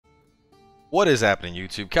What is happening,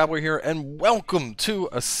 YouTube? Cowboy here, and welcome to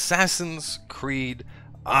Assassin's Creed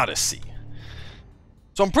Odyssey.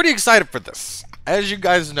 So I'm pretty excited for this. As you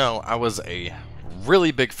guys know, I was a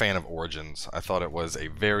really big fan of Origins. I thought it was a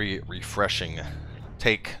very refreshing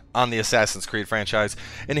take on the Assassin's Creed franchise.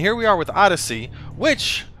 And here we are with Odyssey,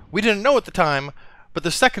 which we didn't know at the time, but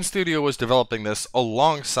the second studio was developing this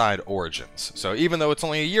alongside Origins. So even though it's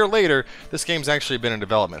only a year later, this game's actually been in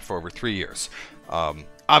development for over 3 years.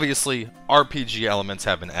 Obviously, RPG elements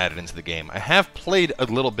have been added into the game. I have played a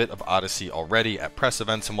little bit of Odyssey already at press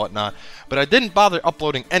events and whatnot, but I didn't bother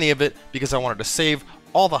uploading any of it because I wanted to save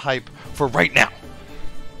all the hype for right now.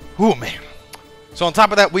 Ooh, man. So on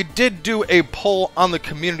top of that, we did do a poll on the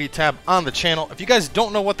community tab on the channel. If you guys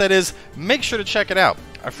don't know what that is, make sure to check it out.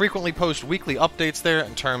 I frequently post weekly updates there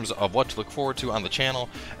in terms of what to look forward to on the channel,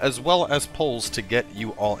 as well as polls to get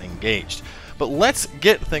you all engaged. But let's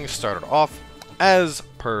get things started off. As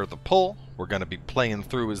per the poll, we're going to be playing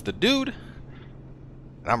through as the dude,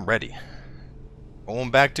 and I'm ready. Going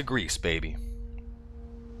back to Greece, baby.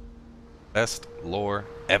 Best lore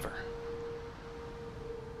ever.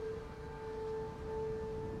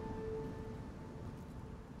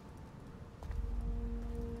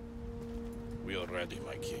 We are ready,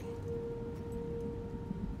 my king.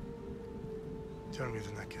 Tell me,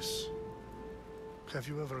 Vinicius, have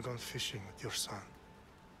you ever gone fishing with your son?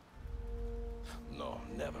 No,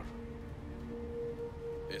 never.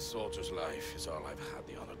 A soldier's life is all I've had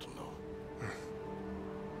the honor to know.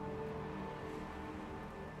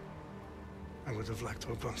 I would have liked to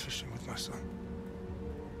have gone fishing with my son.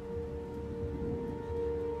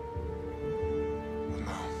 But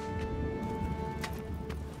no.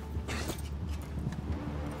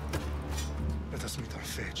 Let us meet our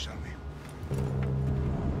fate, shall we?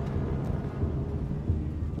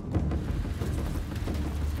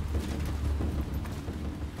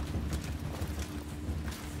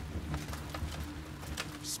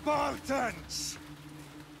 Spartans!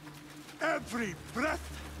 Every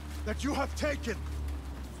breath that you have taken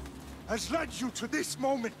has led you to this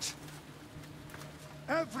moment.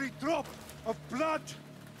 Every drop of blood,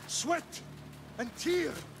 sweat, and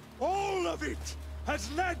tear, all of it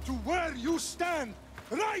has led to where you stand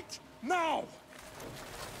right now.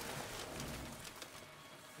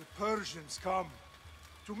 The Persians come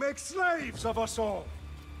to make slaves of us all.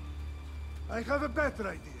 I have a better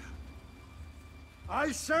idea.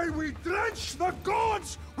 I say we drench the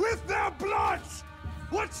gods with their bloods!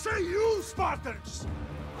 What say you, Spartans?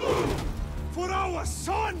 For our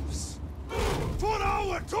sons! For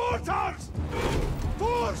our daughters!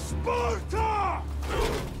 For Sparta!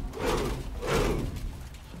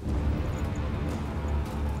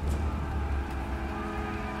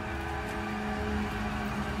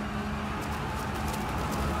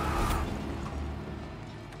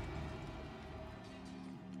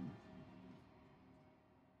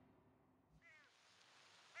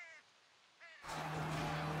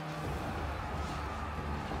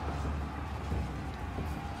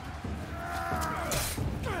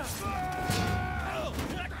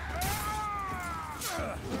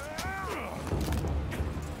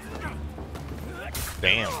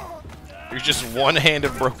 Damn. You just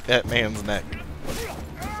one-handed broke that man's neck.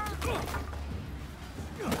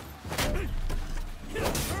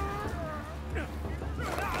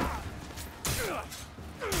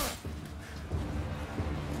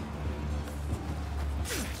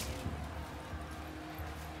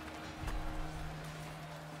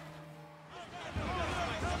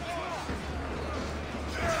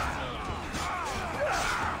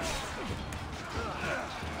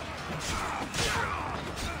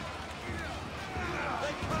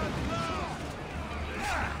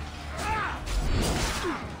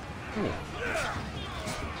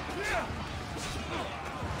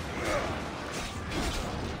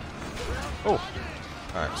 Oh,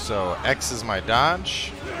 alright, so X is my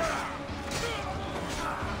dodge.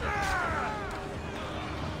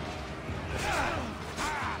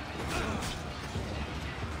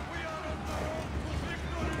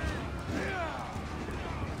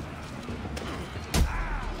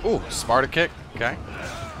 Ooh, Sparta kick, okay.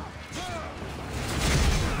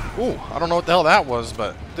 Ooh, I don't know what the hell that was,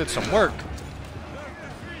 but did some work.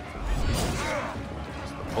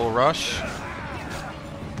 Bull rush.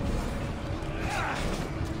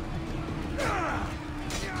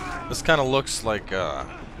 This kind of looks like,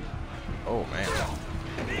 oh man,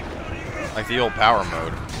 like the old power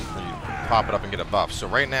mode, where you pop it up and get a buff. So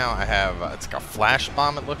right now I have, it's like a flash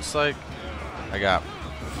bomb it looks like. I got,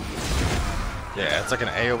 yeah, it's like an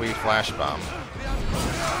AoE flash bomb.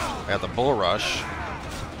 I got the bull rush.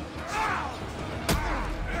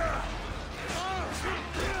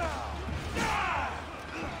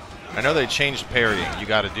 I know they changed parrying. You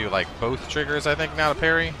got to do like both triggers, I think, now to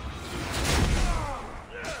parry.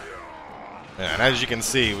 Yeah, and as you can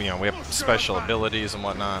see, you know, we have special abilities and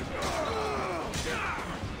whatnot.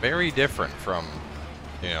 Very different from,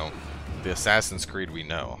 you know, the Assassin's Creed we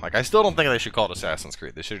know. Like, I still don't think they should call it Assassin's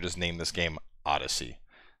Creed. They should have just named this game Odyssey.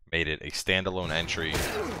 Made it a standalone entry.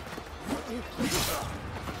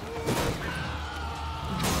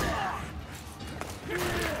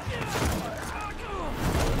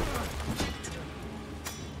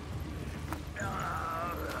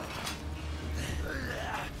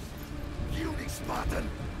 Spartan,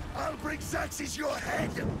 I'll bring Xerxes your head!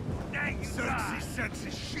 Xerxes sends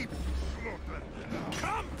his sheep slaughter.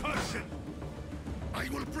 Come, Persian! I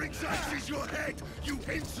will bring Xerxes your head, you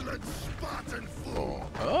insolent Spartan fool!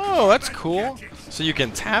 Oh, that's cool. So you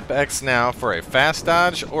can tap X now for a fast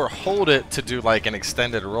dodge, or hold it to do like an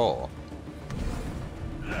extended roll.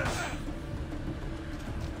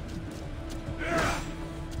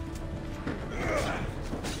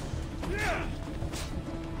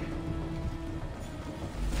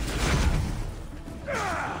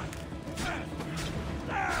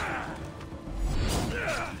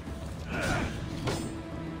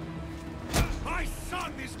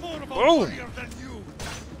 Warrior than you.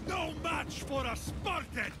 No match for a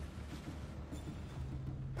Spartan.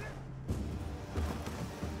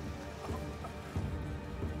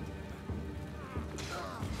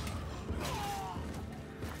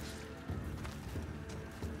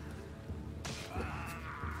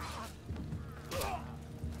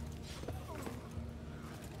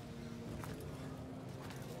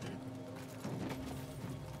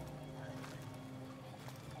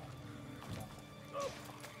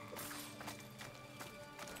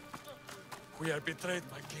 We are betrayed,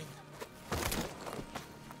 my king.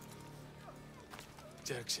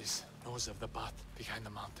 Xerxes knows of the path behind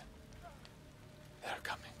the mountain. They are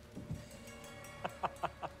coming.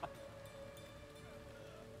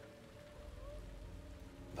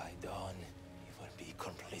 By dawn, you will be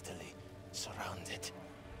completely surrounded.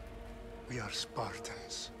 We are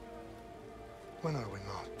Spartans. When are we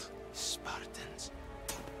not? Spartans.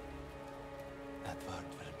 That word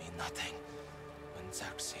will mean nothing when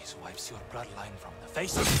Xerxes wipes your bloodline from the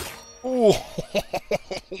face of you. Oh,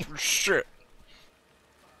 shit.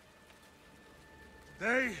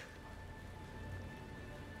 Today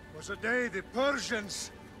was a day the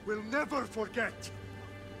Persians will never forget.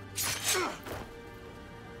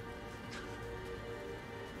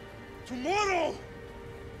 Tomorrow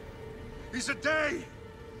is a day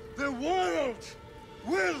the world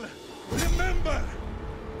will remember.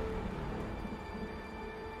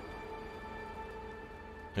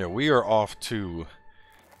 Yeah, we are off to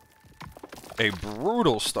a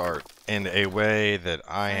brutal start in a way that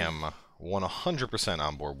I am 100%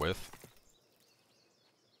 on board with.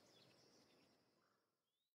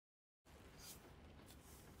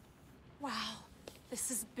 Wow,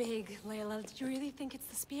 this is big, Layla. Did you really think it's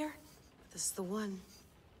the spear? This is the one.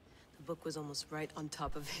 The book was almost right on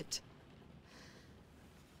top of it.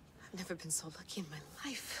 I've never been so lucky in my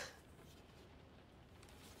life.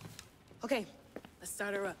 Okay, let's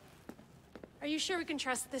start her up. Are you sure we can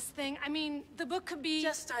trust this thing? I mean, the book could be...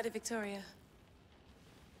 Just started, Victoria.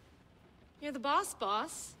 You're the boss,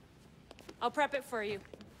 boss. I'll prep it for you.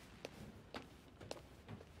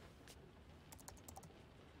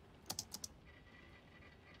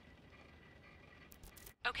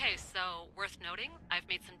 Okay, so worth noting, I've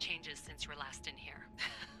made some changes since you were last in here.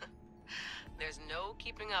 There's no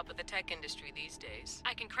keeping up with the tech industry these days.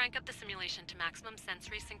 I can crank up the simulation to maximum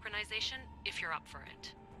sensory synchronization if you're up for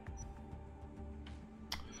it.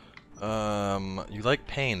 You like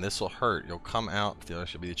pain, this'll hurt. You'll come out, the other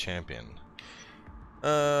should be the champion.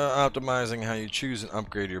 Optimizing how you choose and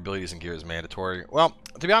upgrade your abilities and gear is mandatory. Well,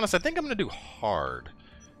 to be honest, I think I'm gonna do hard.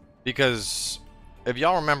 Because if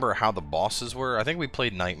y'all remember how the bosses were, I think we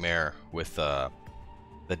played Nightmare with the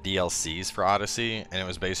DLCs for Odyssey, and it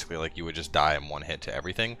was basically like you would just die in one hit to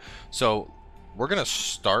everything. So we're gonna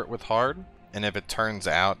start with hard, and if it turns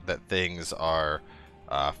out that things are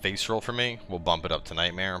face roll for me, we'll bump it up to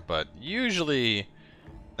Nightmare. But usually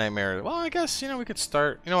Nightmare, well, I guess, you know, we could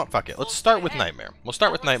start, you know what, fuck it, let's start with Nightmare. We'll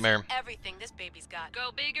start with Nightmare, Everything this baby's got.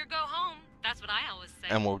 Go big or go home. That's what I always say.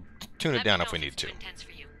 and we'll tune it Let me down know if we need it's to. too intense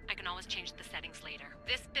for you. I can always change the settings later.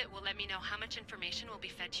 This bit will let me know how much information will be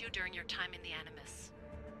fed to you during your time in the Animus.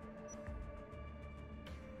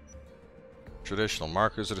 Traditional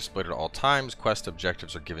markers are displayed at all times. Quest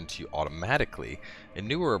objectives are given to you automatically. A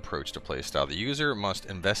newer approach to playstyle. The user must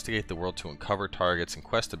investigate the world to uncover targets and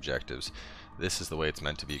quest objectives. This is the way it's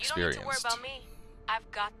meant to be experienced. You don't need to worry about me.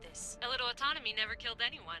 I've got this. A little autonomy never killed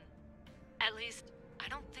anyone. At least, I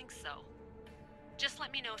don't think so. Just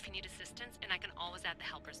let me know if you need assistance, and I can always add the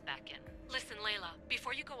helpers back in. Listen, Layla,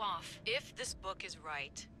 before you go off... If this book is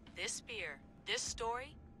right, this spear, this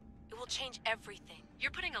story, it will change everything.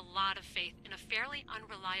 You're putting a lot of faith in a fairly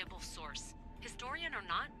unreliable source. Historian or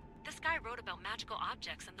not, this guy wrote about magical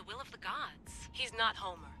objects and the will of the gods. He's not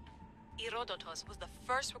Homer. Herodotus was the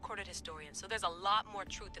first recorded historian, so there's a lot more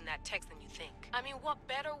truth in that text than you think. I mean, what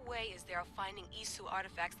better way is there of finding Isu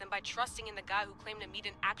artifacts than by trusting in the guy who claimed to meet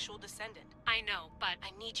an actual descendant? I know, but...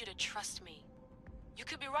 I need you to trust me. You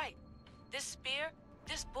could be right. This spear,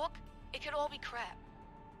 this book, it could all be crap.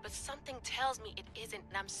 But something tells me it isn't,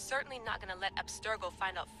 and I'm certainly not gonna let Abstergo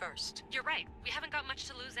find out first. You're right. We haven't got much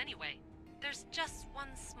to lose anyway. There's just one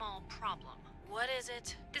small problem. What is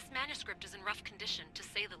it? This manuscript is in rough condition, to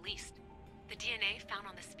say the least. The DNA found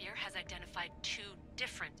on the spear has identified 2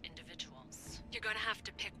 different individuals. You're gonna have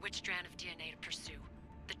to pick which strand of DNA to pursue.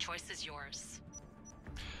 The choice is yours.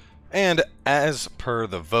 And as per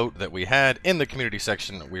the vote that we had in the community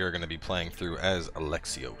section, we are going to be playing through as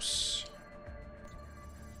Alexios.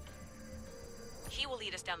 He will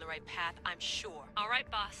lead us down the right path, I'm sure. All right,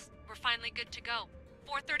 boss. We're finally good to go.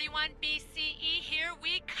 431 BCE, here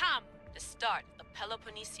we come! The start of the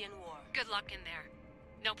Peloponnesian War. Good luck in there.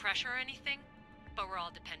 No pressure or anything, but we're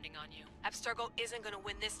all depending on you. Abstergo isn't gonna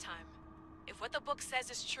win this time. If what the book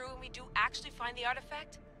says is true and we do actually find the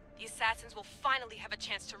artifact, the assassins will finally have a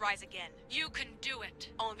chance to rise again. You can do it!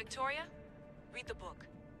 Oh, and Victoria? Read the book.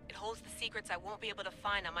 It holds the secrets I won't be able to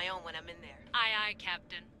find on my own when I'm in there. Aye, aye,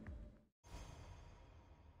 Captain.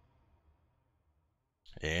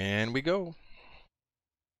 And we go.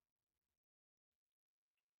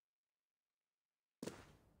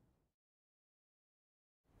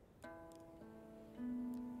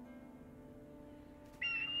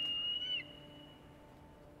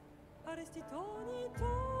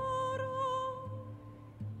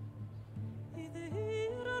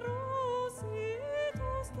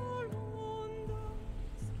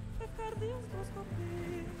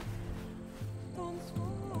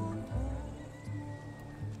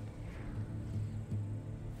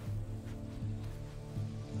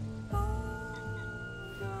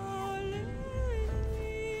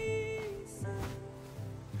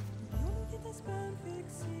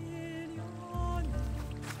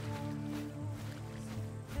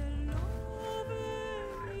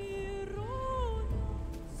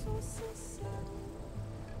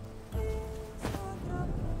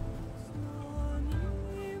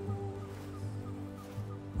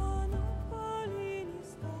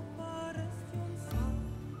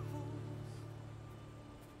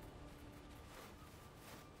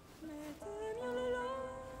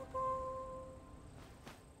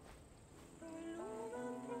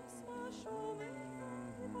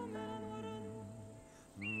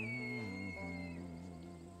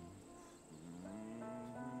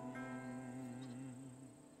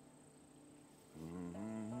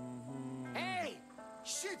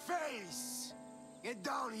 Shitface! Get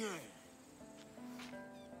down here!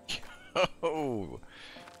 Oh,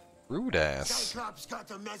 rude ass. Cyclops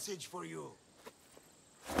got a message for you.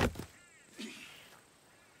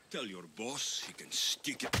 Tell your boss he can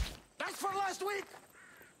stick it. That's for last week!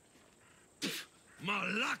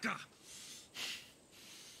 Malaka!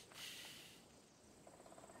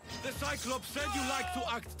 The Cyclops said you like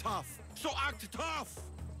to act tough, so act tough!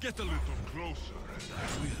 Get a little closer and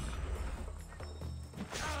I will.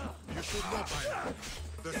 You should know by now.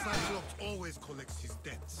 The Cyclops always collects his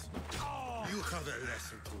debts. You have a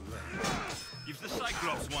lesson to learn. If the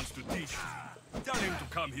Cyclops wants to teach you, tell him to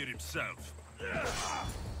come here himself.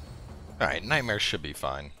 Alright, nightmares should be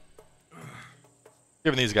fine.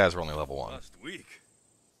 Given these guys are only level 1. Last week?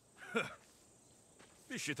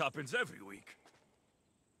 This shit happens every week.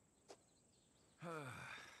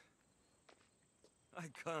 I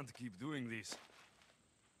can't keep doing this.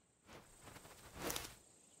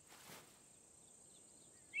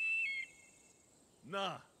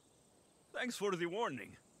 Nah. Thanks for the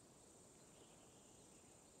warning.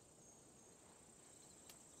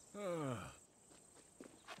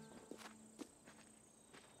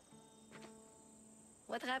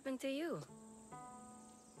 What happened to you?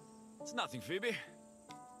 It's nothing, Phoebe.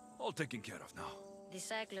 All taken care of now. The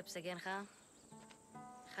Cyclops again, huh?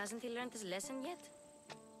 Hasn't he learned his lesson yet?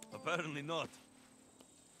 Apparently not.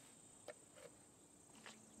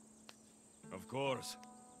 Of course.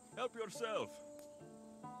 Help yourself.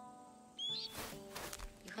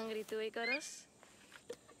 You hungry too, Icarus?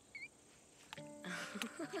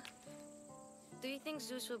 Do you think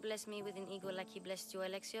Zeus will bless me with an ego like he blessed you,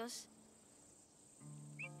 Alexios?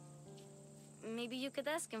 Maybe you could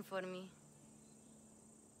ask him for me.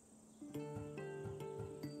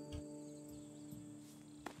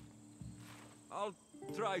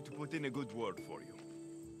 try to put in a good word for you.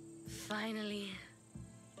 Finally.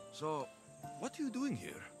 So, what are you doing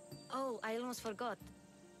here? Oh, I almost forgot.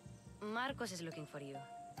 Marcos is looking for you.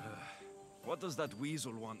 What does that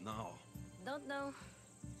weasel want now? Don't know.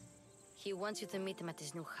 He wants you to meet him at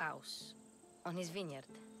his new house. On his vineyard.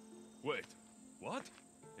 Wait, what?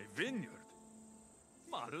 A vineyard?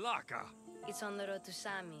 Malaka! It's on the road to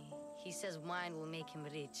Sami. He says wine will make him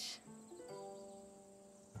rich.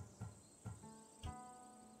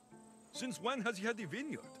 Since when has he had a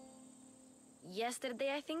vineyard?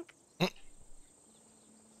 Yesterday, I think?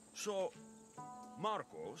 So,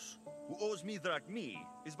 Marcos, who owes me drachmi,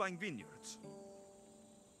 is buying vineyards.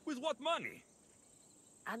 With what money?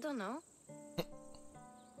 I don't know.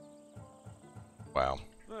 Wow.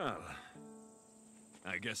 Well,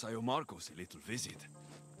 I guess I owe Marcos a little visit.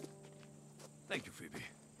 Thank you, Phoebe.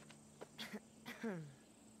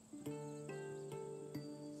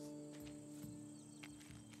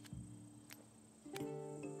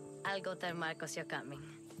 I'll go tell Marcos you're coming.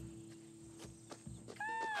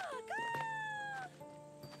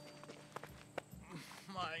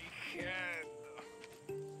 My head.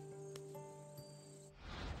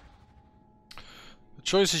 The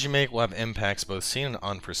choices you make will have impacts both seen and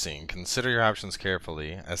unforeseen. Consider your options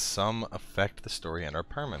carefully, as some affect the story and are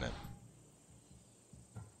permanent.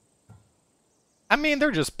 I mean,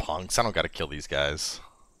 they're just punks. I don't gotta kill these guys.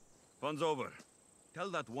 Fun's over. Tell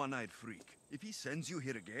that one-eyed freak, if he sends you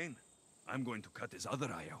here again, I'm going to cut his other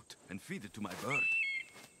eye out and feed it to my bird.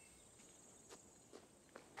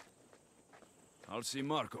 I'll see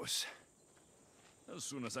Marcos as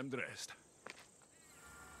soon as I'm dressed.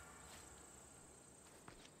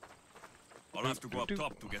 I'll have to go up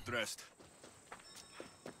top to get dressed.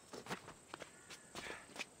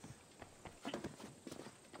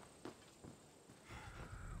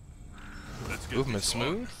 Let's get Movement this on.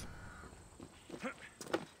 smooth.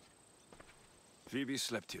 Phoebe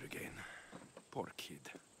slept here again. Poor kid.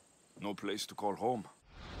 No place to call home.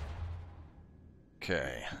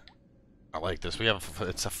 Okay. I like this. We have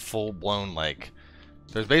it's a full-blown, like,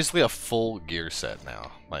 there's basically a full gear set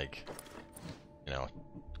now. Like, you know,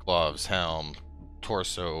 gloves, helm,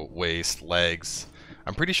 torso, waist, legs.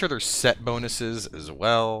 I'm pretty sure there's set bonuses as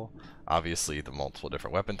well. Obviously, the multiple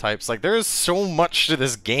different weapon types. Like, there is so much to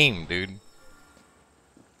this game, dude.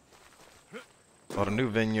 Bought a new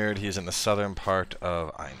vineyard. He's in the southern part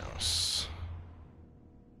of Inos.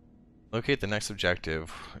 Locate the next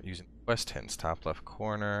objective using quest hints. Top left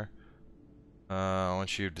corner.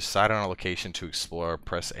 Once you decide on a location to explore,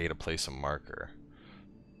 press A to place a marker.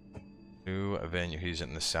 New vineyard. He's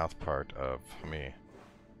in the south part of me.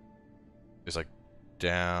 He's like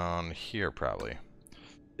down here, probably.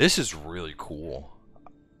 This is really cool.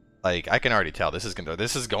 Like, I can already tell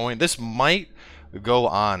this might go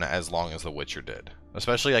on as long as The Witcher did.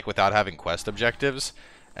 Especially like without having quest objectives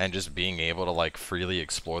and just being able to like freely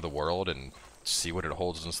explore the world and see what it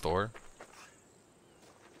holds in store.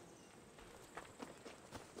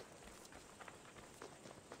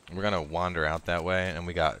 We're gonna wander out that way, and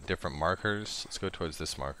we got different markers. Let's go towards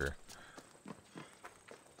this marker.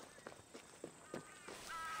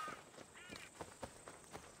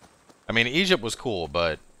 I mean, Egypt was cool,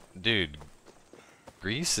 but dude,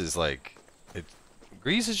 Greece is like,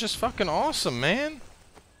 Greece is just fucking awesome, man.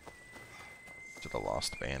 To the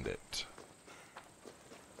Lost Bandit.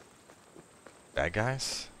 Bad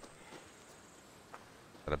guys?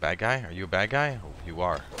 Is that a bad guy? Are you a bad guy? Oh, you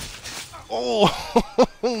are. Oh,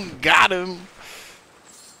 got him.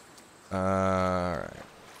 Alright.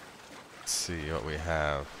 Let's see what we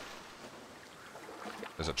have.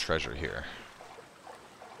 There's a treasure here.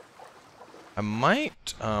 I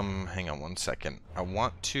might, hang on one second. I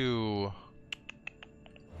want to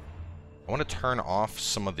turn off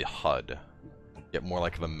some of the HUD. Get more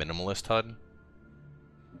like of a minimalist HUD.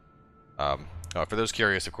 For those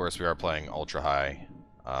curious, of course, we are playing ultra high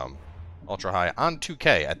on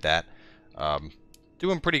 2K at that.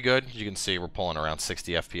 Doing pretty good. As you can see, we're pulling around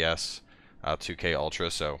 60 FPS, 2K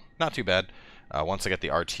Ultra, so not too bad. Once I get the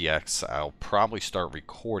RTX, I'll probably start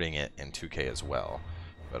recording it in 2K as well.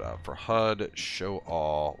 But for HUD, show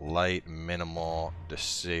all, light, minimal,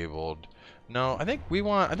 disabled. No, I think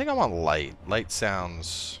I want light. Light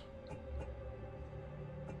sounds.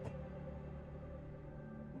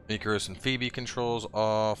 Icarus and Phoebe controls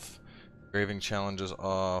off. Graving challenges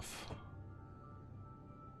off.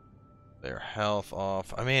 Their health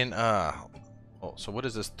off. I mean, oh, so what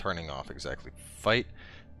is this turning off exactly? Fight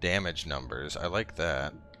damage numbers. I like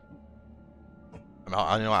that.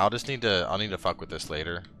 I'll just need to fuck with this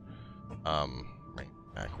later. Right,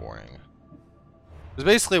 back warning. Because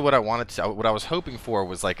basically what I wanted to, what I was hoping for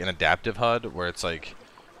was like an adaptive HUD where it's like,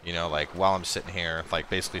 you know, like while I'm sitting here, like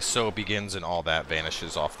basically so begins and all that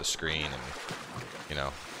vanishes off the screen, and you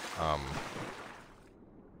know,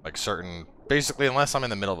 like certain, basically unless I'm in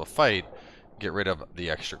the middle of a fight, get rid of the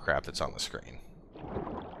extra crap that's on the screen.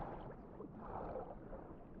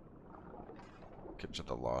 Capture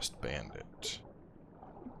the Lost Bandit.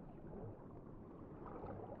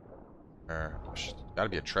 There's gotta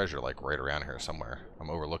be a treasure like right around here somewhere. I'm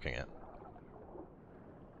overlooking it.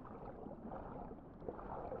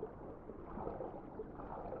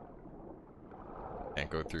 Can't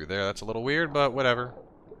go through there. That's a little weird, but whatever.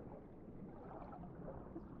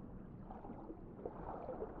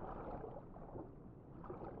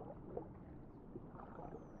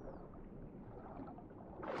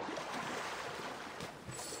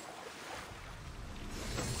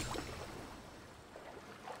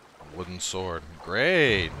 Wooden sword.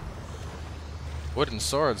 Great! Wooden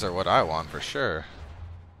swords are what I want for sure.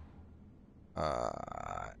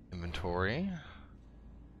 Inventory.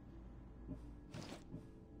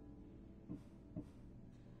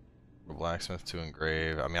 Blacksmith to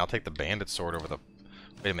engrave. I mean, I'll take the bandit sword over the...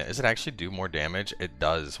 Wait a minute, does it actually do more damage? It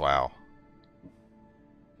does, wow.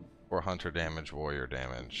 4 hunter damage, warrior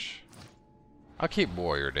damage. I'll keep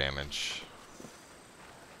warrior damage.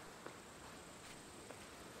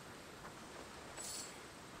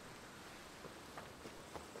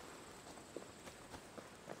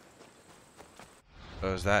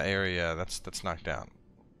 So is that area, that's knocked down.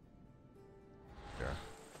 Here.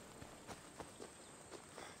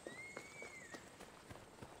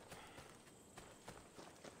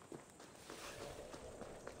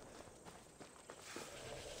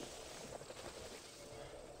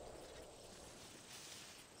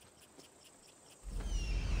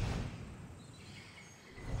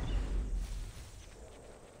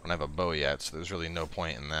 I don't have a bow yet, so there's really no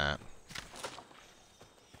point in that.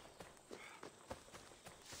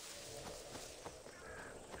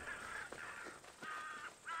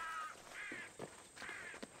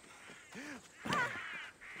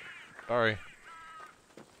 Sorry.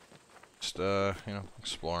 Just, you know,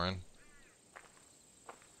 exploring.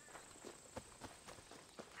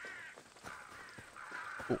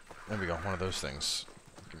 Oh, there we go. One of those things.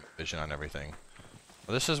 Give me vision on everything.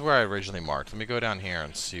 Well, this is where I originally marked. Let me go down here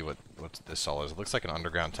and see what this all is. It looks like an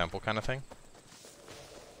underground temple kind of thing.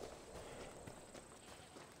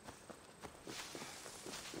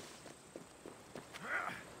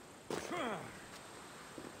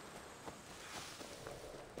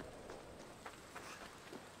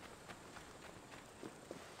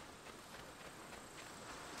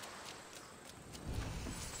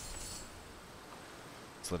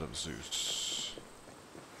 Slit of Zeus.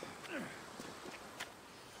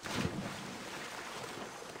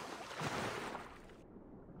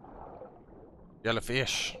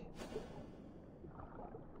 Jellyfish.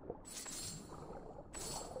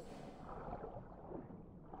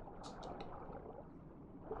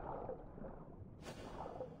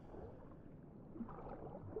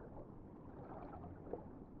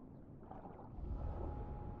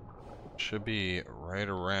 Should be right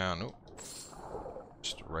around. Ooh.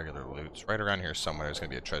 Just regular loot. It's right around here somewhere. There's gonna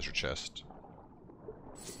be a treasure chest.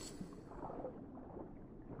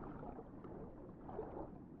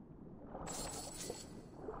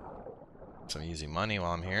 Some easy money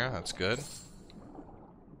while I'm here. That's good.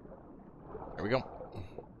 There we go.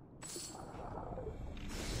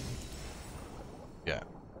 Yeah.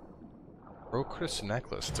 Procris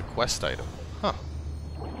necklace. It's a quest item. Huh.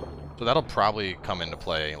 So that'll probably come into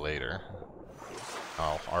play later.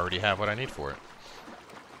 I'll already have what I need for it.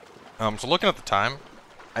 So looking at the time,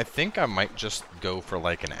 I think I might just go for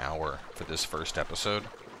like an hour for this first episode.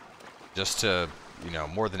 Just to, you know,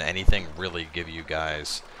 more than anything, really give you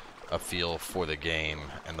guys a feel for the game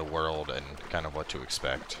and the world and kind of what to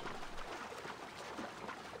expect.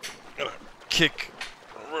 Gonna kick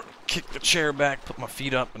the chair back, put my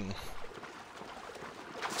feet up, and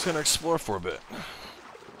just gonna explore for a bit.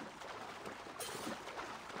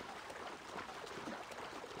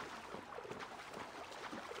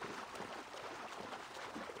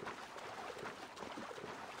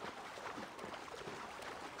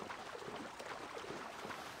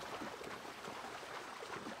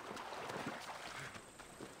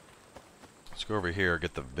 Let's go over here,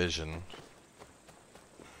 get the vision.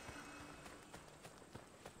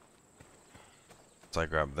 Once I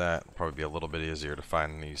grab that, it'll probably be a little bit easier to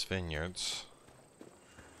find these vineyards.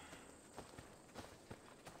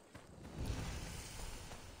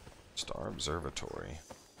 Star Observatory.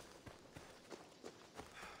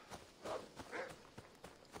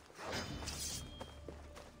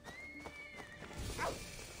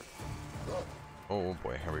 Oh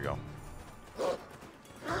boy, here we go.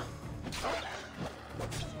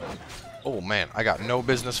 Oh man, I got no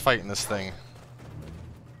business fighting this thing.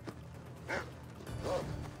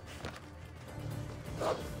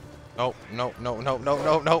 Oh, no, no, no, no,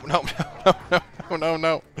 no, no, no, no, no, no, no,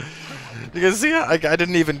 no. You can see I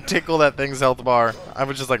didn't even tickle that thing's health bar. I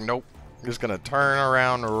was just like, nope. I'm just gonna turn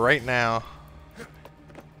around right now.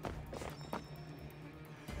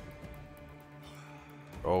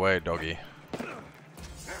 Go away, doggy.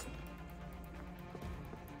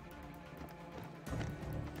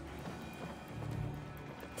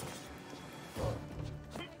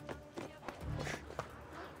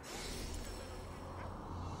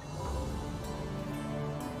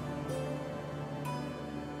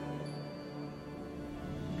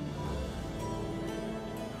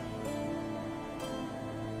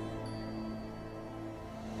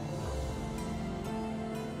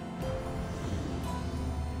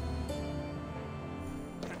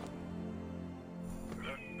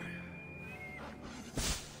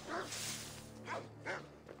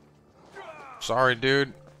 Sorry,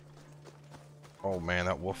 dude. Oh man,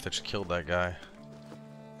 that wolf that just killed that guy.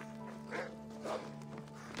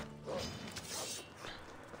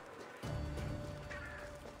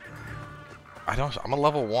 I'm a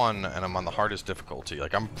level 1 and I'm on the hardest difficulty.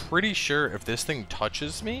 Like, I'm pretty sure if this thing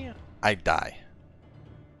touches me, I die.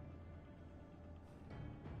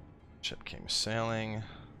 Ship came sailing.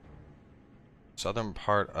 Southern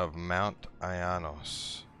part of Mount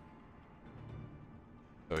Ianos.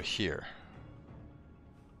 So here.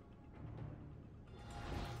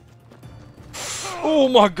 Oh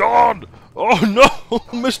my god! Oh no!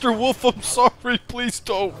 Mr. Wolf, I'm sorry, please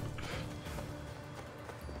don't!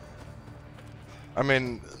 I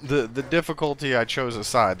mean, the difficulty I chose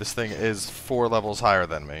aside, this thing is 4 levels higher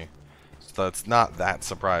than me. So it's not that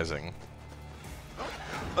surprising.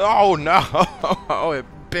 Oh no! Oh, it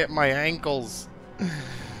bit my ankles!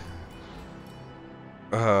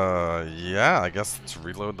 Yeah, I guess let's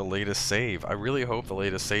reload the latest save. I really hope the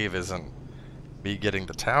latest save isn't me getting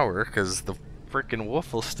the tower, because the frickin'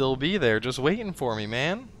 wolf will still be there just waiting for me,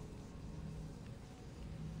 man.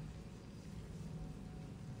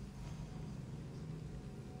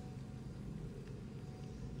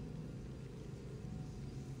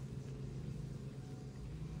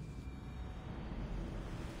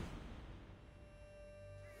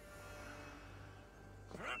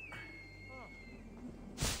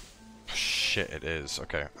 Shit, it is.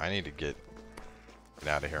 Okay, I need to get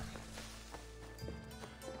out of here.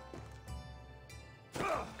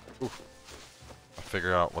 Oof. I'll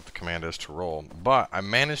figure out what the command is to roll. But I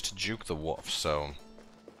managed to juke the wolf, so...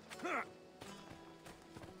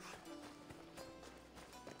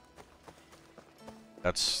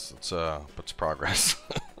 That's progress.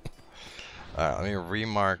 Let me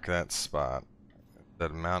remark that spot.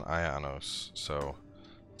 That Mount Ianos, so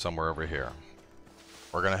somewhere over here.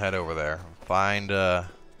 We're gonna head over there. Find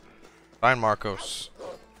Marcos.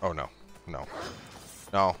 Oh no. No.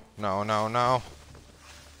 No. No, no, no.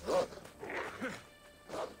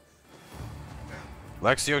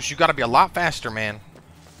 Lexios, you gotta be a lot faster, man.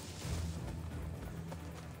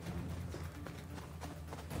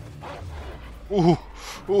 Ooh.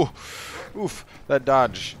 Ooh. Oof. That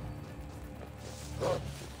dodge.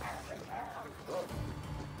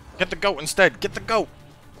 Get the goat instead. Get the goat.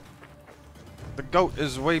 The goat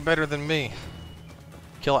is way better than me.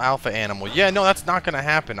 Kill alpha animal. Yeah, no, that's not gonna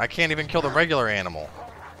happen. I can't even kill the regular animal.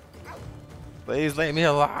 Please leave me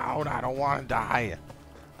alone. I don't want to die.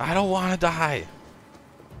 I don't want to die.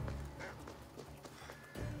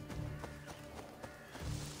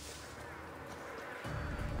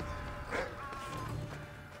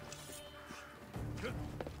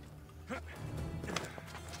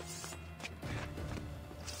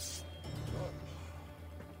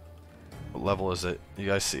 What level is it? You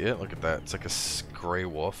guys see it? Look at that. It's like a gray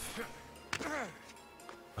wolf. I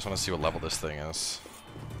just want to see what level this thing is.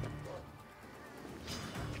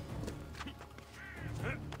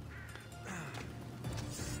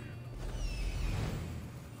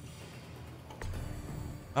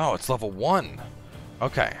 Oh, it's level 1.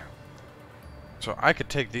 Okay. So I could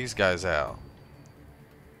take these guys out.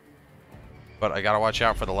 But I gotta watch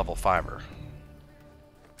out for the level 5er.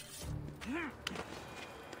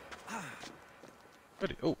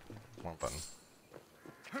 Oh, wrong button.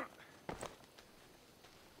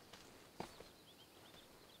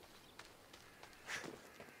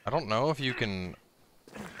 I don't know if you can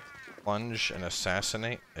plunge and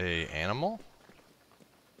assassinate a animal,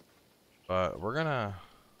 but we're gonna...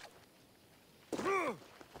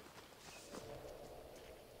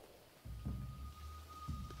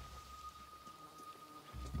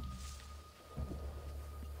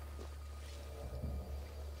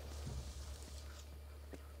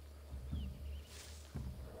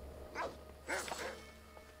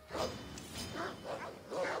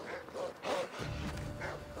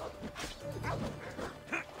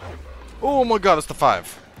 Oh my god, it's the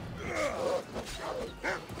 5.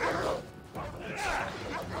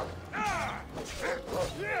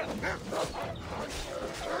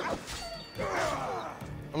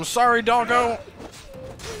 I'm sorry, doggo.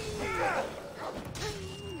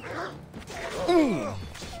 Ooh.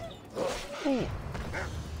 Ooh.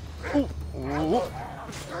 Ooh. Ooh.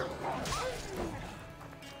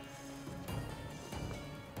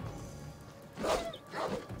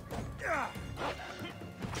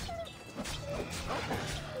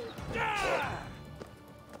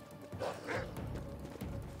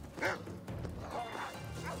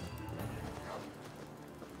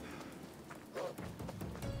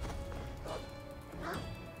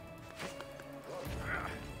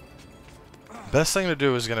 Best thing to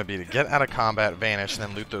do is going to be to get out of combat, vanish, and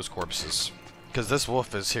then loot those corpses. Because this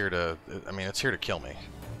wolf is here to, I mean, it's here to kill me.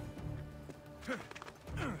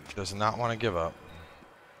 Does not want to give up.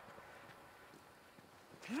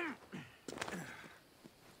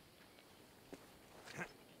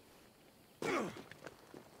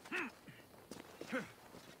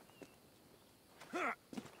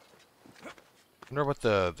 I wonder what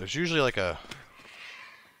there's usually like a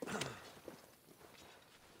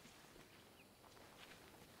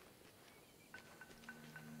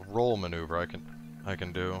roll maneuver I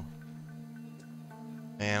can do.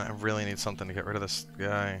 Man, I really need something to get rid of this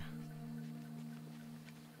guy.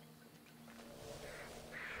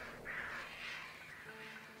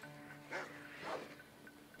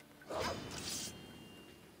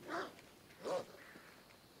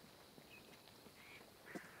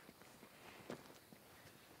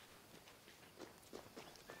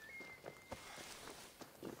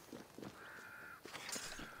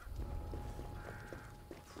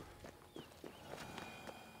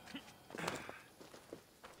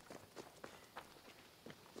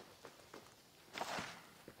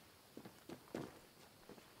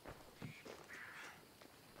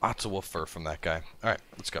 Lots of wolf fur from that guy. Alright,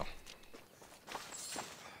 let's go.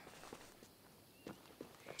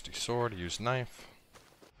 Use sword, use knife.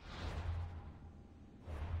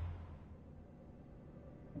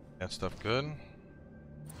 That stuff good.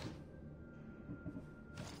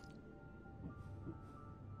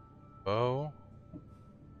 Bow.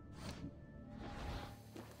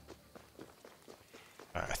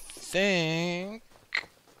 I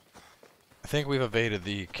think we've evaded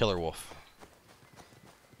the killer wolf.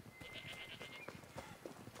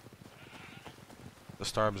 The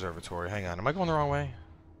Star Observatory. Hang on, am I going the wrong way?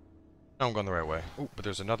 No, I'm going the right way. Ooh, but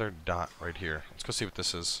there's another dot right here. Let's go see what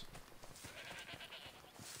this is.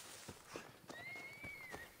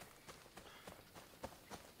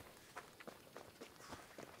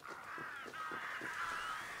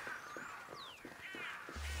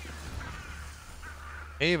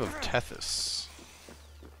 Cave of Tethys.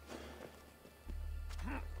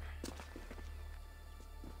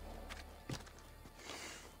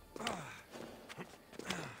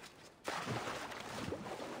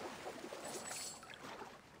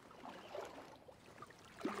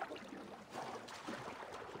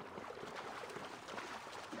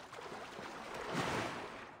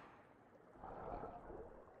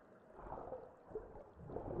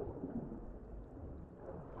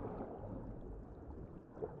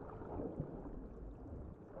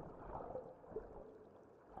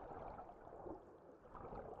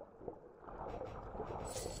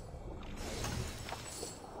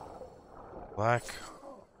 Black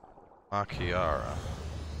Machiara.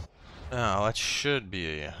 Now, that should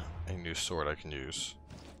be a new sword I can use.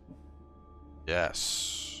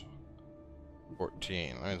 Yes.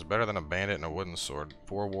 14. I mean, it's better than a bandit and a wooden sword.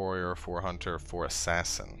 4 warrior, 4 hunter, 4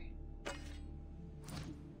 assassin.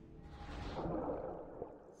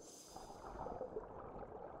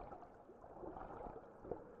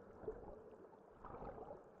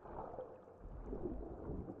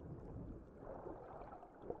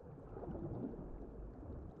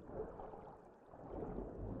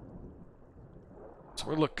 So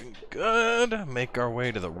we're looking good. Make our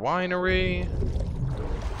way to the winery.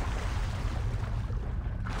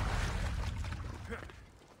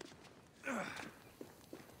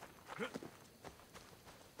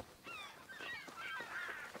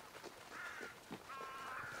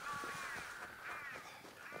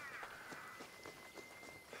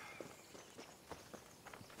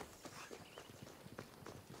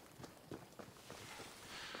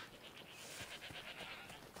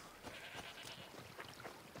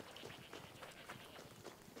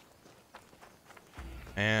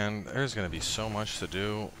 And there's gonna be so much to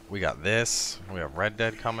do. We got this, we have Red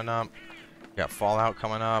Dead coming up, we got Fallout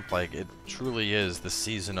coming up. Like, it truly is the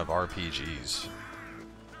season of RPGs.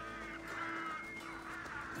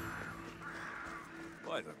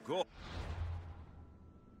 By the God.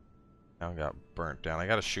 Now got burnt down. I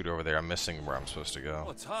gotta shoot over there. I'm missing where I'm supposed to go.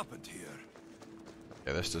 What's happened here?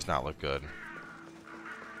 Yeah, this does not look good.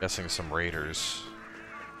 Guessing some raiders.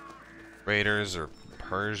 Raiders or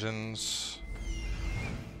Persians.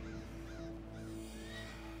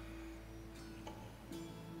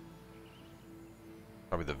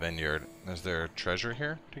 Probably the vineyard. Is there treasure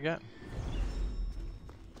here to get?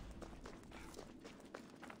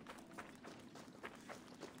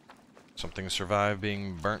 Something survived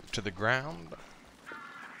being burnt to the ground.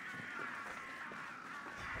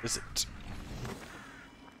 Is it?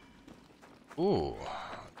 Ooh.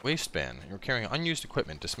 Waistband. You're carrying unused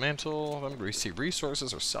equipment. Dismantle them to receive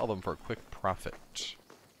resources or sell them for a quick profit.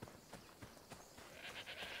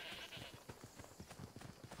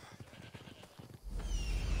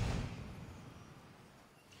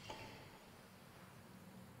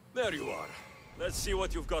 There you are. Let's see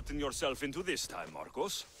what you've gotten yourself into this time,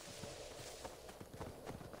 Marcos.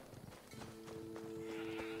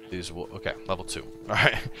 These okay, level 2.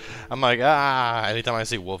 Alright. I'm like, anytime I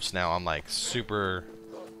see wolves now, I'm like super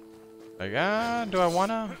like, do I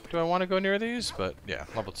wanna go near these? But yeah,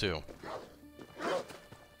 level 2.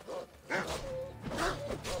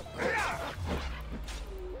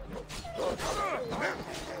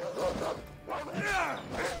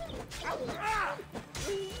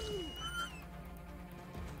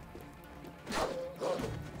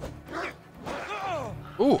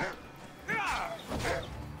 Ooh.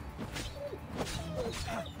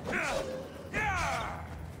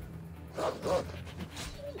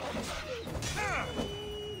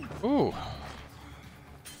 Ooh.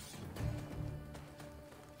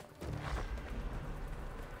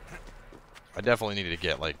 I definitely needed to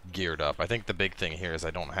get like geared up. I think the big thing here is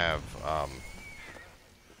I don't have I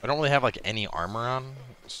don't really have like any armor on,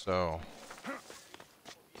 so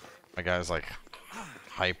my guy's like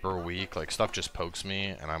hyper weak, like stuff just pokes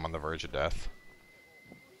me and I'm on the verge of death.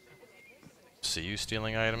 See you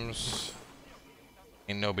stealing items.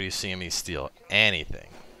 Ain't nobody seeing me steal anything.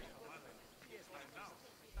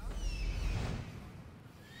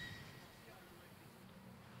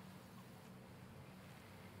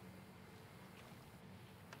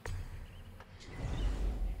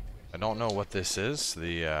 I don't know what this is.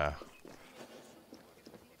 The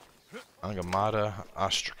Angamata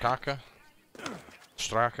Ostraka.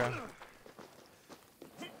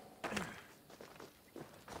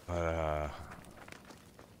 But I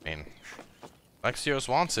mean, Lexios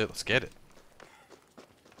wants it. Let's get it.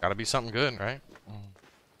 Gotta be something good, right?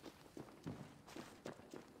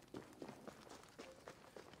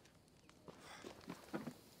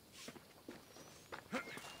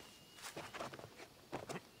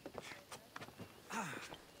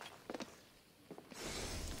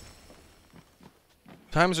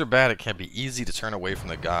 Times are bad, it can be easy to turn away from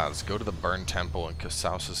the gods. Go to the burned temple in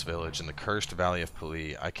Casausus village in the cursed valley of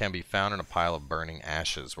Pali. I can be found in a pile of burning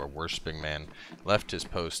ashes where worshipping man left his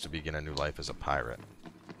post to begin a new life as a pirate.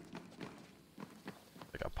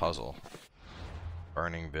 Like a puzzle.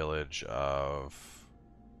 Burning village of...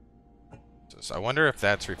 So I wonder if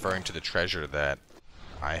that's referring to the treasure that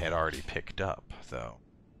I had already picked up, though.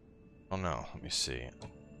 Oh no, let me see.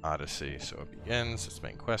 Odyssey, so it begins, it's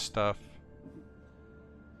main quest stuff.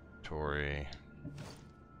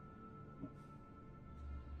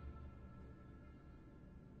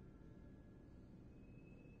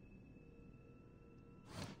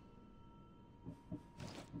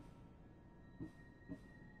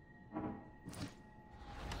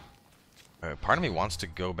 Alright, part of me wants to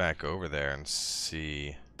go back over there and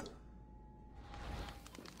see.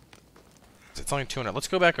 It's only 200. Let's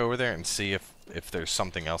go back over there and see if there's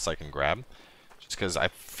something else I can grab. Just because I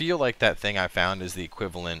feel like that thing I found is the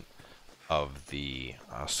equivalent of the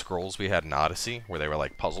scrolls we had in Odyssey, where they were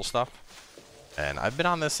like puzzle stuff. And I've been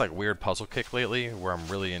on this like weird puzzle kick lately, where I'm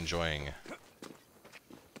really enjoying.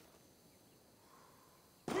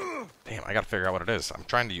 Damn, I gotta figure out what it is. I'm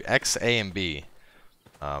trying to do X, A, and B.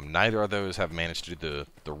 Neither of those have managed to do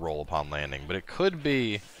the roll upon landing, but it could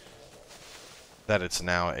be that it's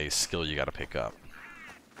now a skill you gotta pick up.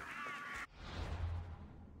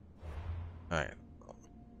 Alright.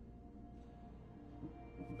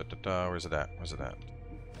 Where's it at? Where's it at?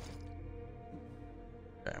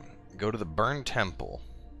 Okay. Go to the burned temple.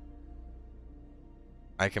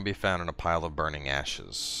 I can be found in a pile of burning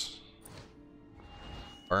ashes.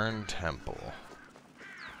 Burned temple.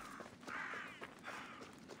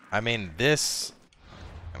 I mean, this...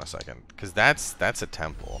 Hang on a second. Because that's a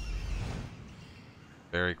temple.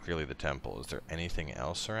 Very clearly the temple. Is there anything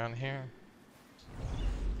else around here?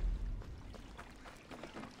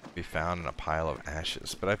 Be found in a pile of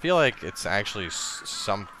ashes, but I feel like it's actually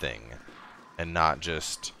something and not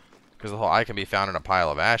just Because the whole eye can be found in a pile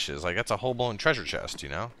of ashes. Like, that's a whole-blown treasure chest, you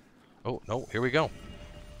know? Oh, no, here we go.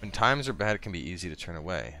 When times are bad, it can be easy to turn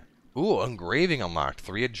away. Ooh, engraving unlocked.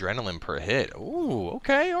 3 adrenaline per hit. Ooh,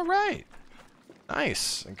 okay, alright.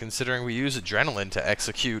 Nice. And considering we use adrenaline to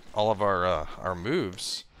execute all of our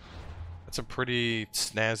moves, that's a pretty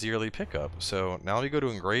snazzy early pickup. So now we go to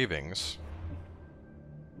engravings.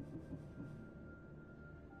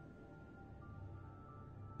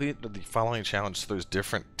 Complete the following challenge. So there's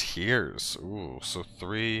different tiers. Ooh, so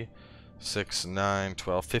 3, 6, 9,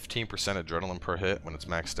 12, 15% adrenaline per hit when it's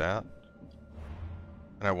maxed out.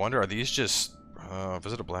 And I wonder, are these just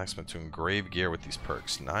visit a blacksmith to engrave gear with these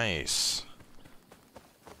perks? Nice.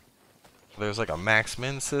 There's like a max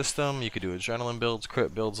min system. You could do adrenaline builds,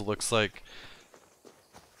 crit builds, it looks like.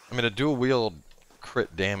 I mean, a dual wield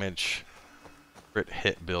crit damage, crit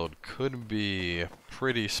hit build could be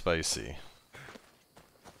pretty spicy.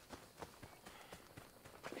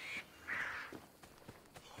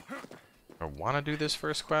 I want to do this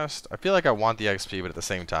first quest. I feel like I want the XP, but at the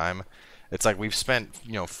same time, it's like we've spent,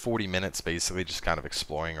 you know, 40 minutes basically just kind of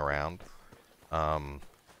exploring around. I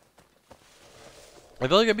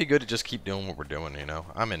feel like it'd be good to just keep doing what we're doing, you know?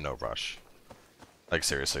 I'm in no rush. Like,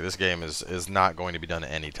 seriously, this game is not going to be done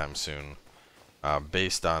anytime soon.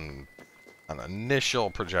 Based on initial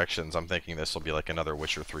projections, I'm thinking this will be like another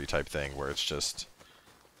Witcher 3 type thing, where it's just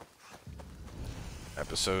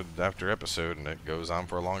episode after episode, and it goes on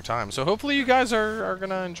for a long time. So hopefully you guys are going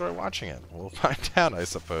to enjoy watching it. We'll find out, I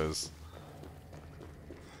suppose.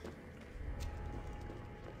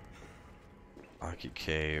 Rocky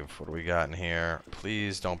Cave. What do we got in here?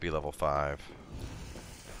 Please don't be level 5.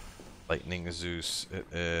 Lightning Zeus.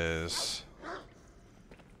 It is.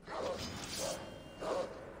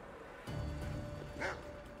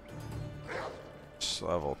 It's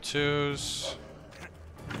level 2s.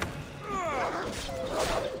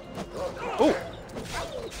 Oh!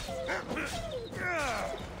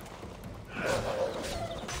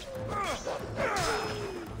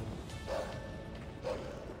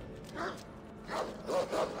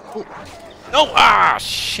 No! Ah,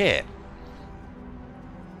 shit!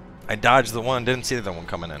 I dodged the one, didn't see the other one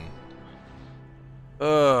coming in.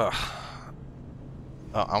 Ugh.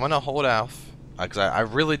 I'm gonna hold off, because I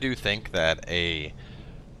really do think that a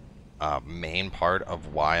main part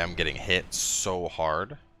of why I'm getting hit so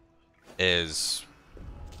hard is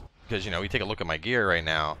because, you know, you take a look at my gear right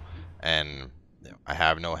now, and you know, I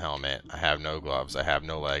have no helmet, I have no gloves, I have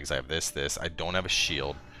no legs, I have this, I don't have a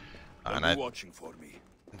shield. And I watching for me.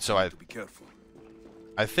 So I be careful.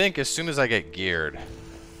 I think as soon as I get geared,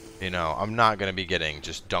 you know, I'm not going to be getting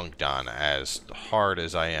just dunked on as hard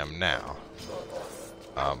as I am now.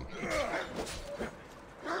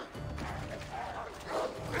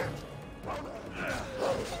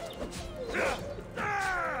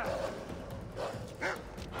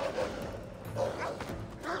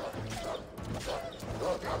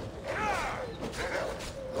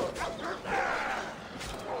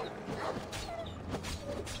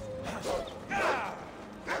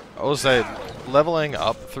 I will say, leveling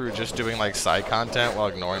up through just doing like side content while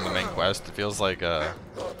ignoring the main quest, it feels like that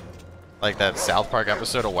South Park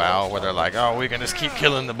episode of WoW where they're like, oh, we can just keep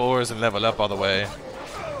killing the boars and level up all the way.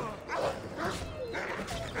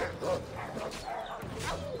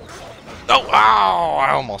 Oh, ow!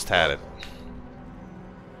 I almost had it.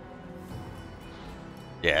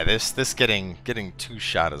 Yeah, this getting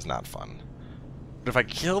 2-shot is not fun. But if I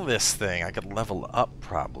kill this thing, I could level up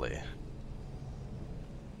probably.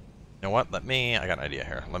 You know what? I got an idea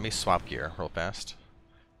here. Let me swap gear real fast.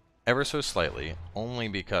 Ever so slightly, only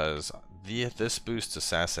because this boosts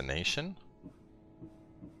assassination.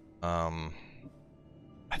 I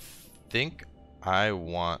think I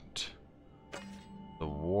want the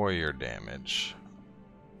warrior damage.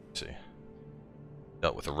 Let's see.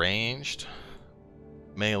 Dealt with ranged,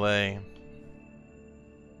 melee,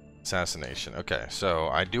 assassination. Okay, so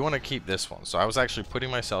I do want to keep this one. So I was actually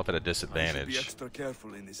putting myself at a disadvantage. Be extra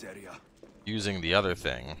careful in this area. Using the other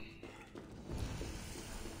thing.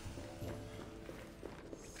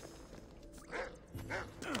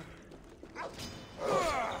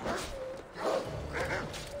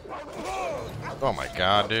 Oh my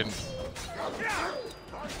god, dude.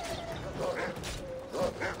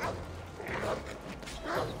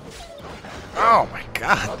 Oh my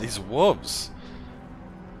god, these wolves.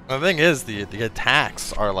 The thing is, the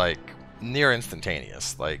attacks are like near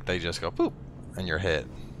instantaneous. Like they just go poop and you're hit.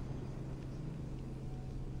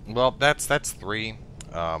 Well, that's 3.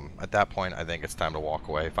 At that point, I think it's time to walk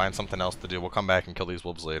away. Find something else to do. We'll come back and kill these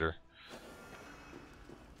wolves later.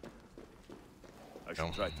 I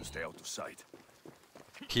should try to stay out of sight.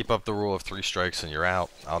 keep up the rule of 3 strikes and you're out.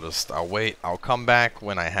 I'll wait. I'll come back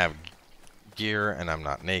when I have gear and I'm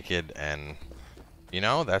not naked, and you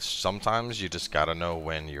know, that's sometimes you just gotta know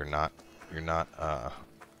when you're not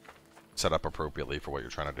set up appropriately for what you're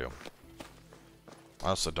trying to do. I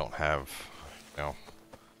also don't have, you know,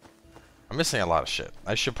 I'm missing a lot of shit.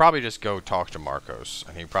 I should probably just go talk to Marcos,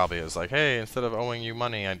 and he probably is like, hey, instead of owing you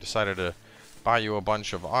money, I decided to buy you a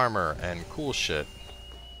bunch of armor and cool shit.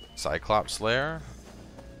 Cyclops Slayer?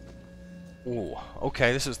 Ooh,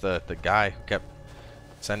 okay, this is the guy who kept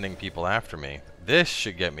sending people after me. This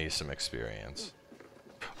should get me some experience.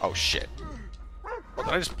 Oh shit. What,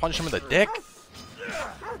 did I just punch him in the dick?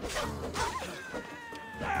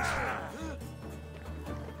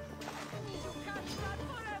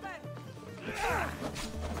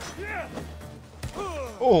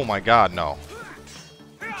 Oh my god, no.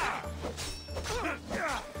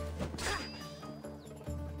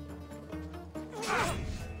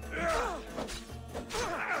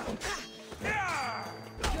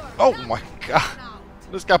 Oh my god.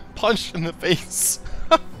 I just got punched in the face.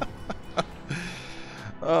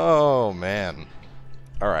 Oh man.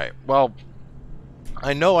 Alright, well,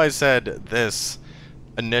 I know I said this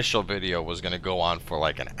initial video was going to go on for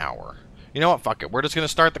like an hour. You know what? Fuck it. We're just going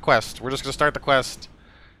to start the quest. We're just going to start the quest.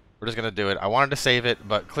 We're just going to do it. I wanted to save it,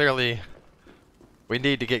 but clearly we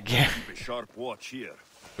need to get gear. Sharp watch here.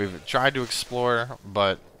 We've tried to explore,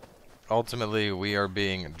 but ultimately we are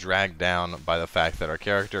being dragged down by the fact that our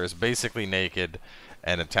character is basically naked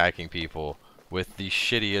and attacking people with the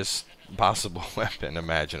shittiest possible weapon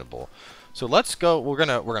imaginable. So let's go. We're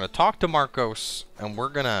gonna talk to Marcos, and we're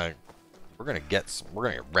gonna get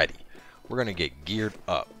ready. We're gonna get geared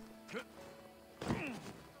up.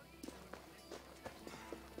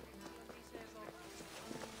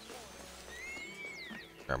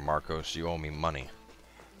 There, Marcos, you owe me money.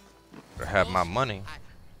 Better have my money.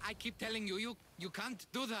 I keep telling you, you can't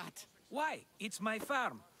do that. Why? It's my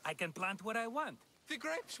farm. I can plant what I want. The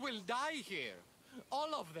grapes will die here.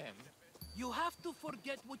 All of them. You have to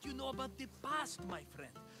forget what you know about the past, my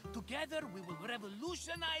friend. Together, we will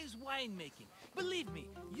revolutionize winemaking. Believe me,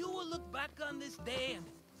 you will look back on this day and...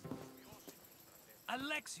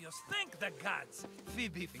 Alexios, thank the gods!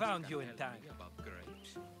 Phoebe found you in time.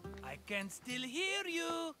 I can still hear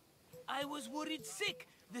you. I was worried sick.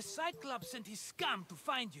 The Cyclops sent his scum to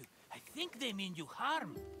find you. I think they mean you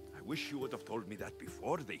harm. I wish you would have told me that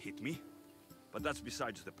before they hit me. But that's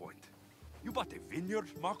besides the point. You bought a vineyard,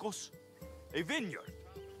 Marcos? A vineyard?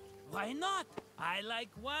 Why not? I like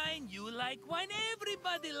wine, you like wine,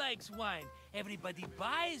 everybody likes wine. Everybody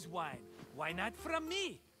buys wine. Why not from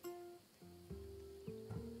me?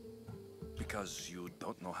 Because you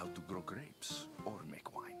don't know how to grow grapes or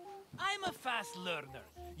make wine. I'm a fast learner.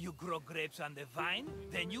 You grow grapes on the vine,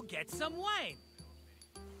 then you get some wine.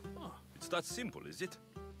 Oh, it's that simple, is it?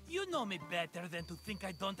 You know me better than to think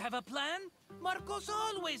I don't have a plan. Marcos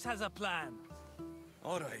always has a plan.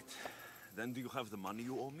 All right. Then do you have the money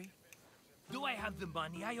you owe me? Do I have the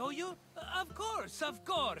money I owe you? Of course, of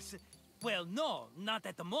course. Well, no, not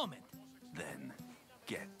at the moment. Then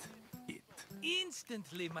get it.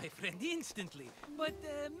 Instantly, my friend, instantly. But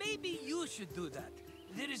maybe you should do that.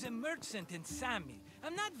 There is a merchant in Sami.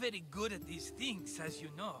 I'm not very good at these things, as you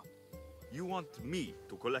know. You want me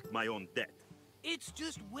to collect my own debt? It's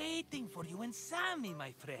just waiting for you in Sami,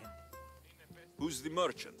 my friend. Who's the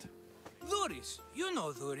merchant? Dhuris. You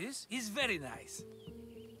know Dhuris. He's very nice.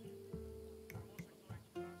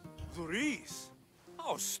 Dhuris?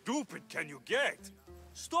 How stupid can you get?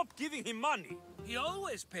 Stop giving him money. He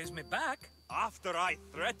always pays me back. After I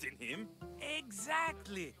threaten him?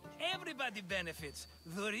 Exactly. Everybody benefits.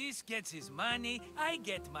 Dhuris gets his money, I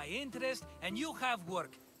get my interest, and you have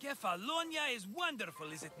work. Kefalonia is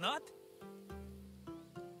wonderful, is it not?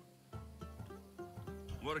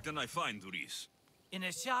 Where can I find Dhuris? In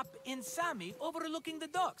a shop in Sami overlooking the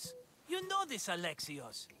docks. You know this,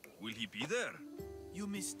 Alexios. Will he be there? You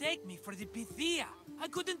mistake me for the Pythia. I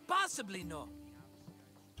couldn't possibly know.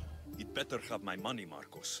 He'd better have my money,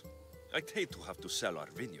 Marcos. I'd hate to have to sell our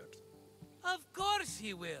vineyard. Of course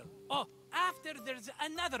he will. Oh, after there's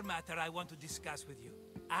another matter I want to discuss with you.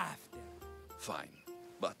 After. Fine,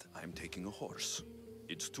 but I'm taking a horse.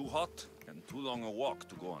 It's too hot and too long a walk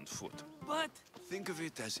to go on foot. But... Think of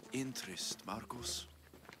it as interest, Marcos.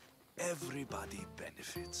 Everybody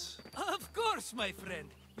benefits. Of course, my friend.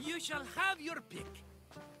 You shall have your pick.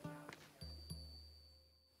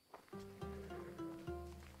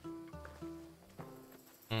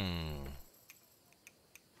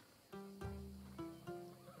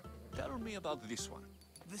 Tell me about this one.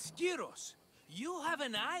 The Skiros. You have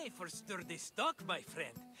an eye for sturdy stock, my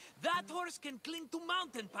friend. That horse can cling to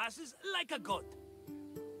mountain passes like a goat.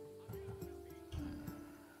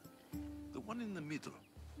 The one in the middle.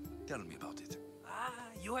 Tell me about it. Ah,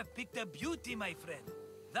 you have picked a beauty, my friend.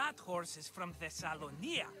 That horse is from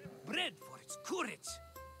Thessalonia, bred for its courage.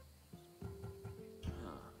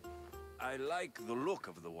 I like the look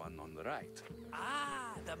of the one on the right.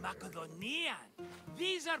 Ah, the Macedonian.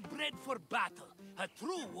 These are bred for battle. A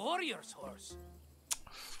true warrior's horse.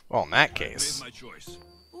 Well, in that I case. made my choice.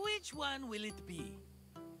 Which one will it be?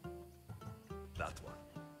 That one.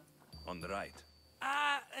 On the right.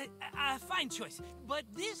 Fine choice. But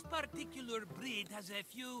this particular breed has a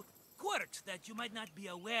few quirks that you might not be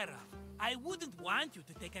aware of. I wouldn't want you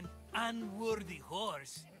to take an unworthy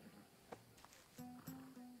horse.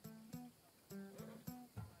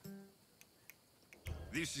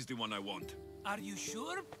 This is the one I want. Are you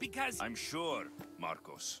sure? Because I'm sure,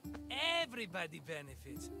 Marcos. everybody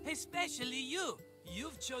benefits, especially you.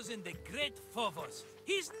 You've chosen the great Phobos.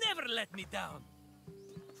 He's never let me down.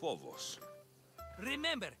 Phobos.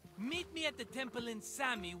 Remember, meet me at the temple in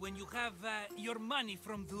Sami when you have your money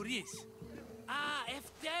from Duris. Ah,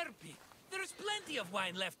 Efterpi. There's plenty of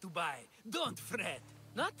wine left to buy. Don't fret.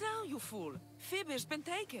 Not now, you fool. Phoebe's been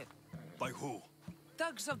taken. By who?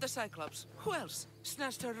 Thugs of the Cyclops. Who else?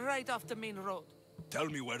 Snatched her right off the main road. Tell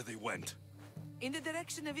me where they went. In the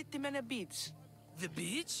direction of Itimena Beach. The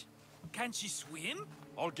beach? Can she swim?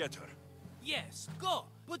 I'll get her. Yes, go.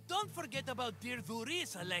 But don't forget about dear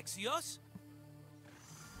Duris, Alexios.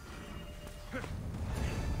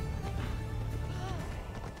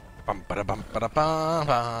 Bum, ba, bum, ba, bum,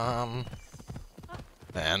 bum.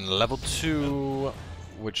 And level 2,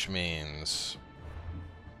 which means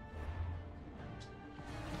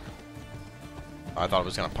I thought it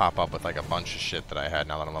was gonna pop up with like a bunch of shit that I had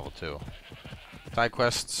now that I'm level 2. Side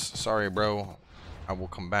quests, sorry bro. I will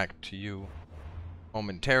come back to you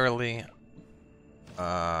momentarily.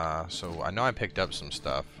 So I know I picked up some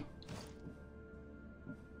stuff.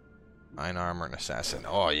 Iron armor and assassin.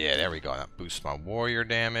 Oh yeah, there we go. That boosts my warrior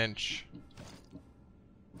damage.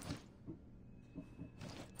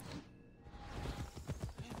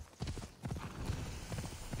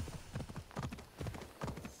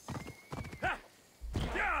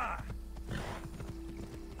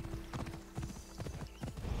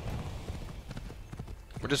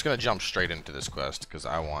 We're just gonna jump straight into this quest because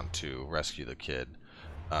I want to rescue the kid.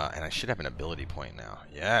 And I should have an ability point now.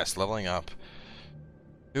 Yes, leveling up.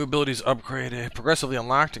 New abilities upgraded, progressively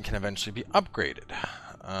unlocked, and can eventually be upgraded.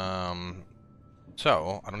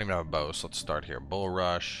 So, I don't even have a bow, so let's start here. Bull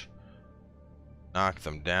Rush. Knock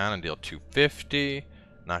them down and deal 250.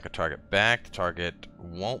 Knock a target back. The target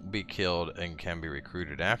won't be killed and can be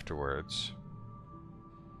recruited afterwards.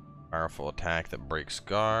 Powerful attack that breaks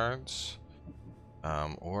guards.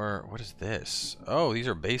 Or, what is this? Oh, these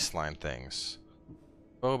are baseline things.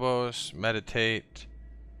 Phobos, Meditate.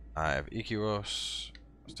 I have Ikiros.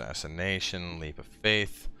 Assassination, Leap of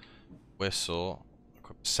Faith, Whistle,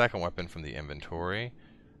 equip a second weapon from the inventory,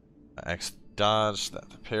 X dodge, that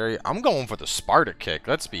the parry. I'm going for the Sparta kick,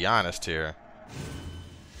 let's be honest here.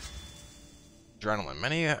 Adrenaline.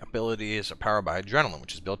 Many abilities are powered by adrenaline,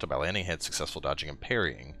 which is built up by landing hits, successful dodging, and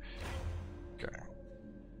parrying. Okay.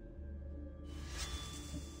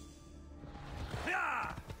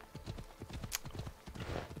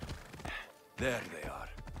 There they are.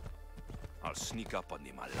 I'll sneak up on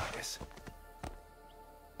the Malakes.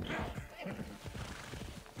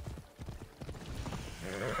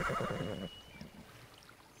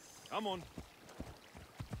 Come on.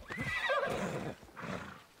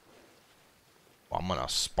 Well, I'm gonna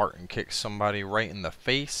Spartan kick somebody right in the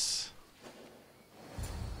face.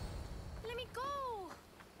 Let me go!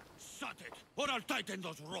 Shut it, or I'll tighten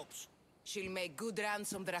those ropes. She'll make good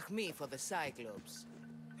ransom drachmi for the Cyclops.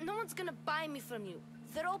 No one's gonna buy me from you.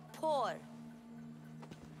 They're all poor.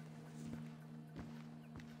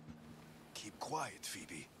 Keep quiet,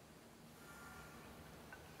 Phoebe.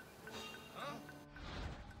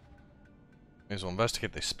 May as well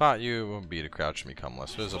investigate. They spot you. Be to crouch and become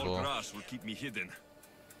less Tall visible. grass will keep me hidden.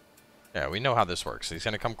 Yeah, we know how this works. He's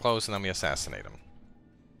gonna come close and then we assassinate him.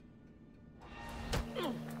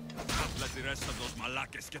 Let the rest of those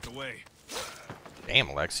Malakes get away. Damn,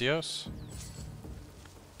 Alexios.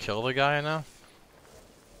 Kill the guy enough?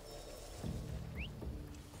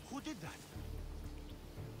 Who did that?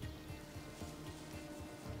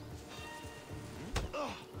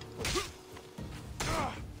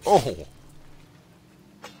 Oh!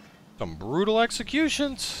 Some brutal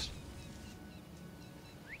executions.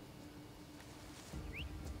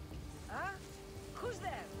 Huh? Who's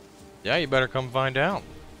there? Yeah, you better come find out.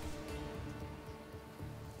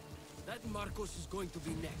 That Marcos is going to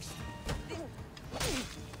be next.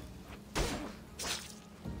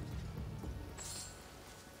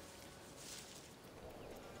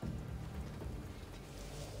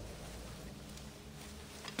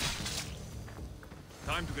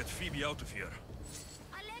 Time to get Phoebe out of here.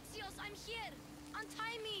 Alexios, I'm here.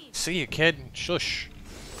 Untie me. See you, kid. Shush.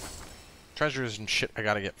 Treasures and shit I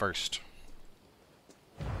gotta get first.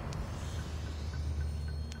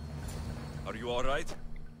 Are you alright?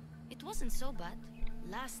 It wasn't so bad.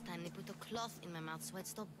 Last time they put a cloth in my mouth so I'd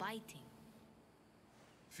stop biting.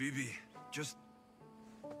 Phoebe, just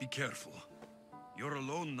be careful. You're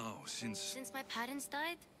alone now since My parents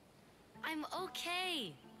died? I'm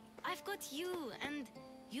okay. I've got you, and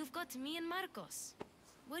you've got me and Marcos.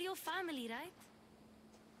 We're your family,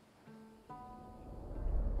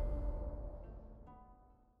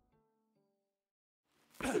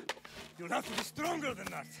 right? You'll have to be stronger than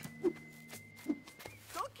that.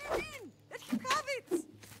 Don't give in! Let him have it!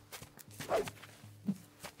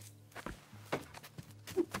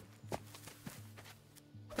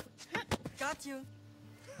 Got you.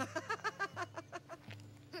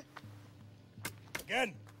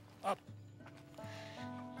 Again, up.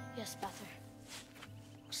 Yes, Pater.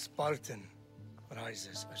 A Spartan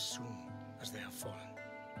rises as soon as they have fallen.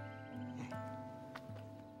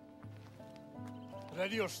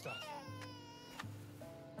 Ready your staff.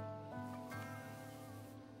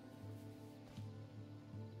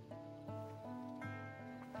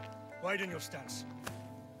 Widen your stance.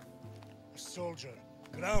 A soldier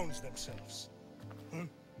grounds themselves.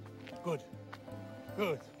 Good.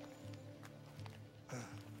 Good.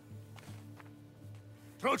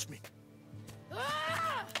 Approach me.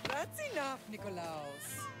 Ah! That's enough,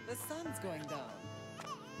 Nikolaos. The sun's going down.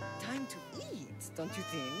 Time to eat, don't you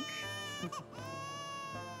think?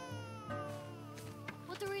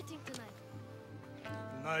 What are we eating tonight?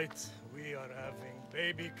 Tonight, we are having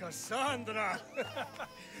baby Cassandra.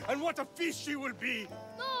 And what a feast she will be.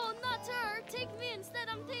 No, not her. Take me instead.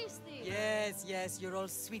 I'm tasty. Yes, yes, you're all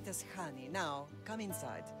sweet as honey. Now, come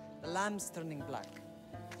inside. The lamb's turning black.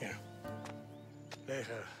 Here. Lay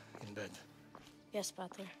her in bed. Yes,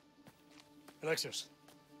 Pater. Alexios.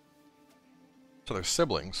 So they're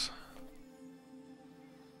siblings.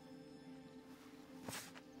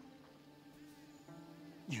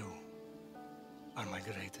 You are my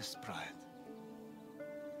greatest pride.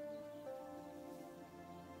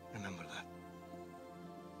 Remember that.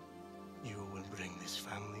 You will bring this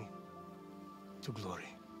family to glory.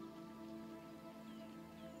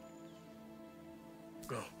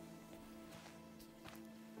 Go.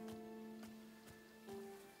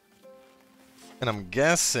 And I'm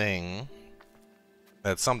guessing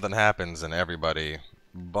that something happens and everybody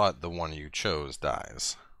but the one you chose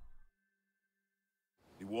dies.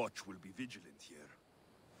 the watch will be vigilant here.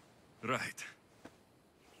 Right.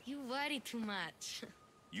 You worry too much.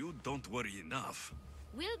 You don't worry enough.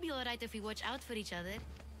 We'll be alright if we watch out for each other.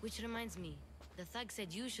 Which reminds me, the thug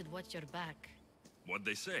said you should watch your back. What'd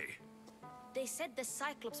they say? They said the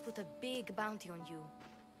Cyclops put a big bounty on you.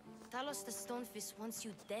 Talos the Stonefist wants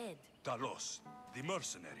you dead. Talos, the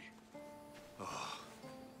mercenary. Oh,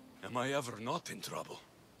 am I ever not in trouble?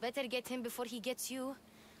 Better get him before he gets you.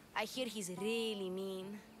 I hear he's really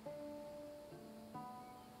mean.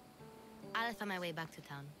 I'll find my way back to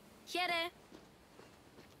town. Here!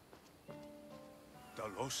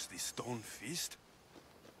 Talos, the Stone Fist?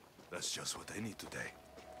 That's just what I need today.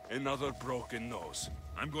 Another broken nose.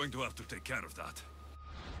 I'm going to have to take care of that.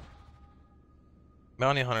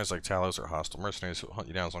 Bounty hunters like Talos are hostile mercenaries who will hunt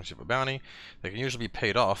you down as long as you have a bounty. They can usually be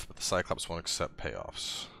paid off, but the Cyclops won't accept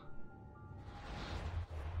payoffs.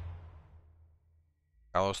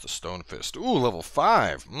 Talos the Stone Fist. Ooh, level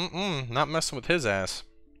 5! Not messing with his ass.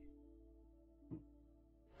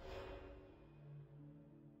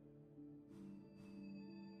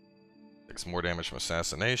 Takes more damage from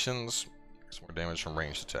assassinations. Takes more damage from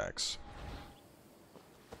ranged attacks.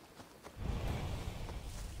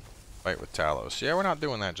 Fight with Talos. Yeah, we're not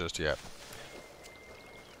doing that just yet.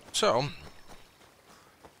 So,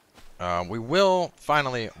 we will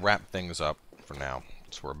finally wrap things up for now.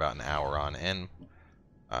 So we're about an hour on in.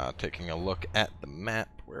 Taking a look at the map.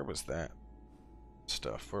 Where was that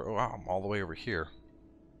stuff? Oh, wow, I'm all the way over here.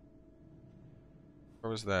 Where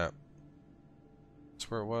was that? That's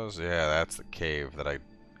where it was? Yeah, that's the cave that I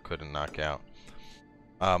couldn't knock out.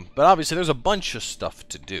 But obviously there's a bunch of stuff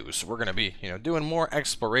to do, so we're going to be, doing more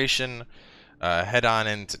exploration, head on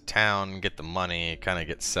into town, get the money, kind of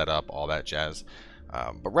get set up, all that jazz.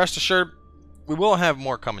 But rest assured, we will have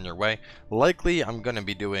more coming your way. Likely, I'm going to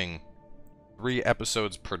be doing 3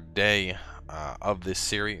 episodes per day of this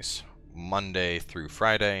series, Monday through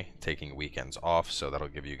Friday, taking weekends off, so that'll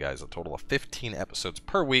give you guys a total of 15 episodes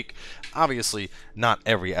per week. Obviously, not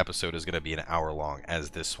every episode is going to be an hour long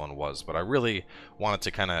as this one was, but I really wanted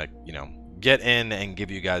to kind of, you know, get in and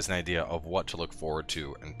give you guys an idea of what to look forward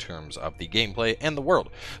to in terms of the gameplay and the world.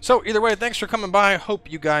 So either way, thanks for coming by.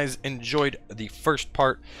 Hope you guys enjoyed the first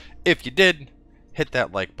part. If you did, hit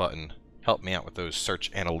that like button. Help me out with those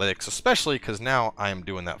search analytics, especially because now I am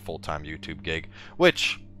doing that full-time YouTube gig,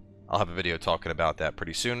 which I'll have a video talking about that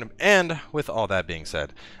pretty soon. And with all that being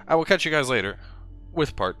said, I will catch you guys later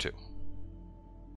with part 2.